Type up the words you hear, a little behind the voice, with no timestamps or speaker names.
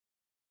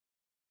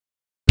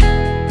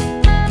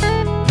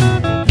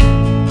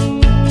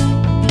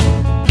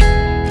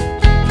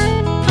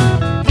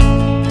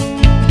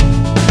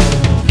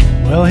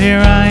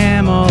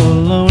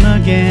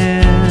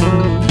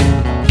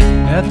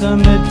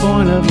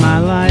my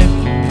life.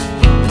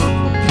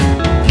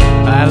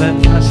 I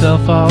let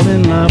myself fall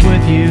in love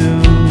with you,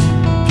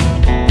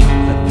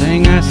 the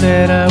thing I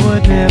said I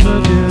would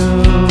never do.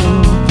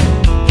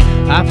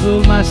 I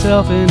fooled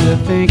myself into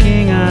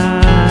thinking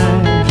I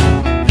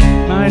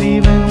might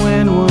even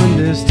win one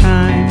this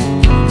time.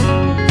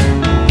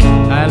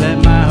 I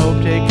let my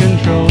hope take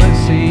control, it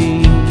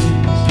seems.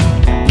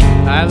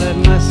 I let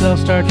myself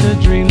start to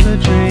dream the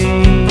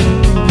dream.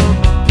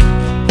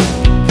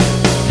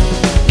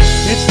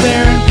 It's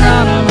there in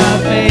front of my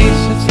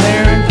face, it's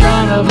there in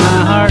front of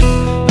my heart,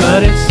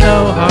 but it's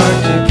so hard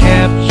to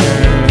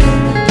capture.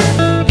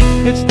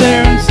 It's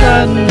there and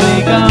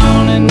suddenly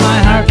gone, and my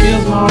heart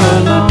feels more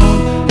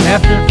alone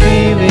after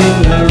feeling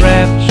the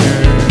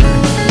rapture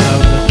of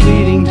the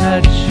fleeting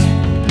touch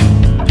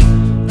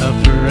of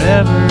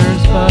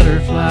forever's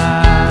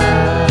butterfly.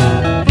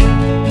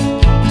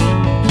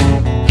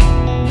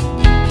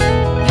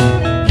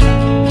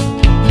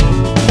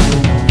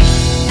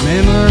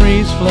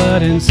 Memories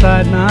flood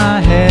inside my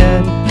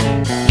head,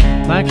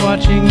 like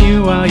watching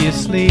you while you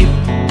sleep,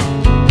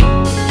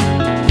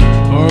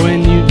 or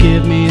when you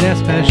give me that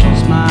special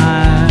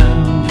smile.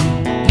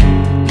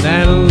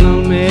 That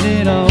alone made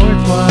it all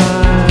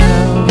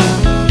worthwhile.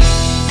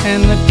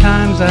 And the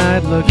times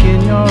I'd look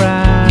in your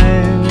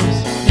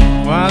eyes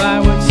while I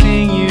would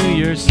sing you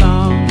your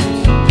songs,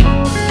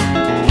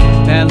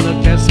 that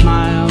look, that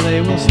smile,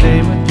 they will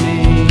stay with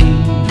me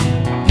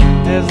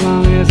as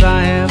long as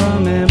I have a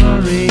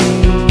memory.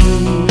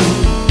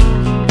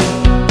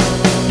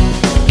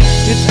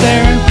 It's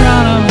there in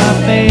front of my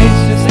face,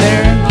 it's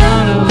there in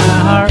front of my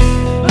heart,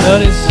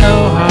 but it's so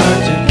hard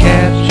to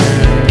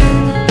capture.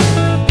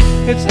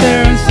 It's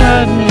there and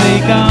suddenly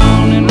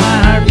gone, and my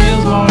heart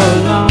feels more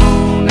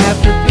alone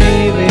after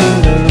feeling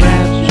the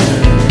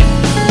rapture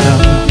of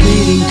the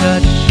fleeting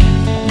touch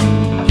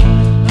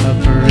of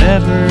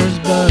forever's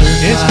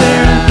butterfly. It's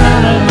there in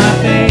front of my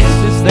face,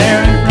 it's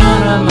there in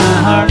front of my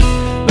heart,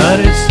 but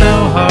it's so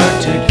hard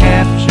to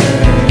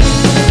capture.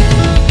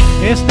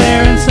 It's there